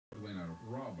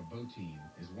Rob Bottin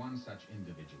is one such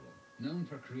individual, known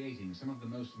for creating some of the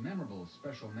most memorable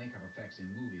special makeup effects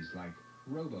in movies like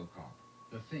RoboCop,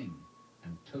 The Thing,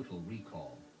 and Total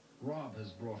Recall. Rob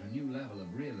has brought a new level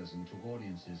of realism to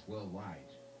audiences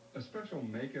worldwide. A special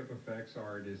makeup effects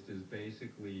artist is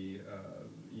basically,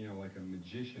 like a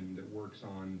magician that works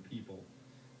on people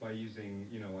by using,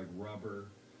 like rubber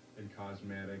and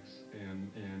cosmetics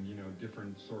and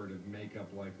different sort of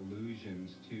makeup-like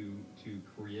illusions to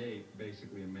create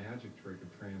basically a magic trick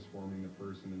of transforming the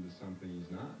person into something he's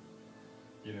not.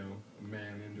 A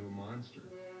man into a monster.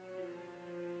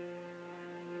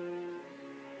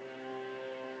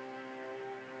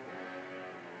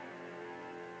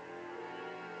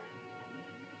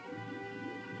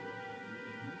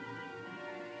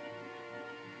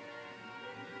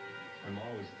 I'm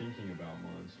always thinking about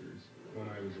monsters. When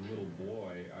I was a little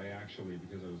boy, I actually,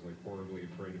 because I was like horribly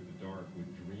afraid of the dark, would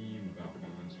dream about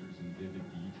monsters in vivid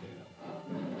detail.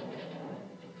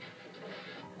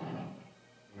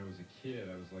 When I was a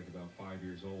kid, I was like about 5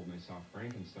 years old, and I saw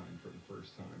Frankenstein for the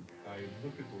first time. I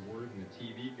looked at the word in the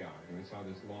TV guide, and I saw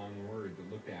this long word that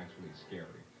looked actually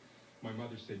scary. My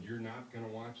mother said, "You're not going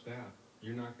to watch that.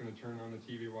 You're not going to turn on the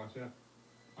TV to watch that."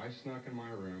 I snuck in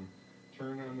my room,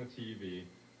 turned on the TV,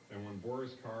 and when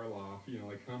Boris Karloff,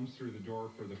 comes through the door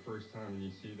for the first time and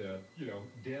you see that,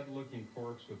 dead-looking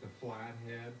corpse with a flat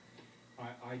head,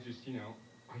 I just,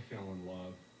 I fell in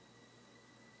love.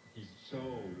 He's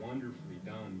so wonderfully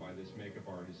done by this makeup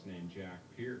artist named Jack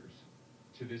Pierce.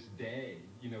 To this day,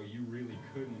 you really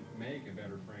couldn't make a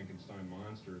better Frankenstein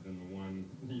monster than the one,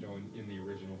 in the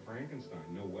original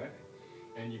Frankenstein. No way.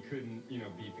 And you couldn't,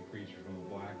 beat the creature from the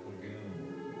Black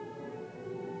Lagoon.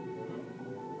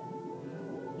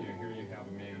 Here you have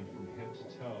a man from head to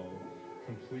toe,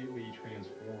 completely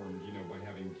transformed, by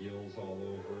having gills all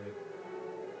over it.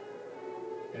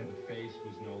 And the face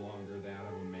was no longer that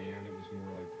of a man, it was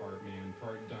more like part man,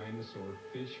 part dinosaur,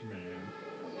 fish man.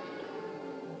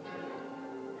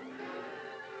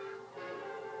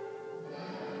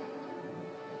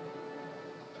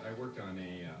 I worked on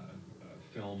a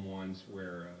film once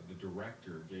where the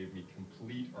director gave me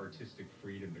complete artistic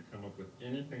freedom to come up with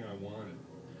anything I wanted.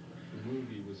 The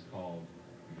movie was called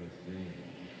The Thing.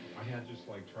 I had just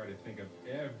try to think of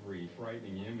every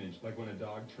frightening image, like when a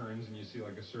dog turns and you see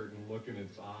a certain look in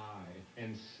its eye,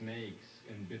 and snakes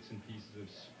and bits and pieces of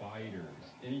spiders,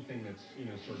 anything that's,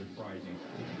 sort of frightening.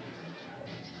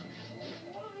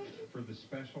 For the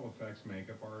special effects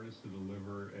makeup artist to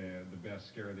deliver the best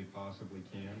scare they possibly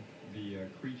can, the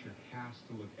creature has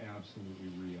to look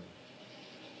absolutely real.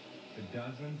 If it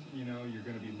doesn't, you're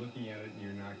going to be looking at it and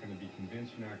you're not going to be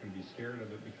convinced, you're not going to be scared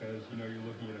of it because, you're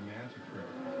looking at a magic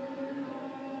trick.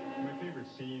 My favorite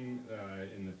scene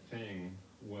in The Thing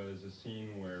was a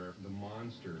scene where the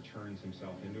monster turns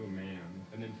himself into a man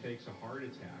and then fakes a heart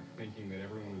attack, thinking that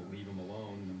everyone will leave him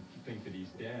alone and think that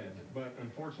he's dead. But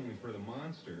unfortunately for the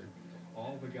monster,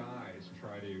 all the guys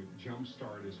try to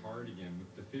jumpstart his heart again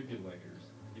with defibrillators.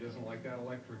 He doesn't like that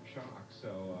electric shock,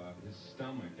 so his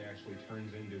stomach actually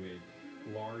turns into a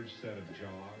large set of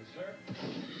jaws. Sir?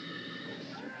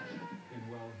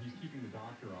 And while he's keeping the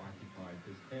doctor occupied,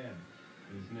 his head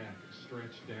and his neck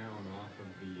stretch down off of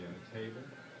the table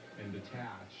and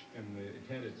detach, and the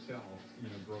head itself,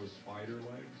 grows spider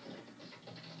legs,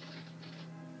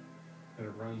 and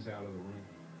it runs out of the room.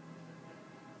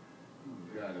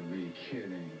 You gotta be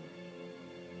kidding.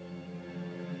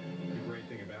 The great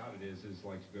thing about it is to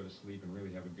go to sleep and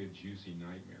really have a good juicy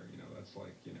nightmare. That's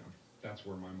that's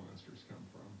where my monsters come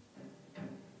from.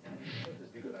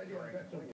 Good idea.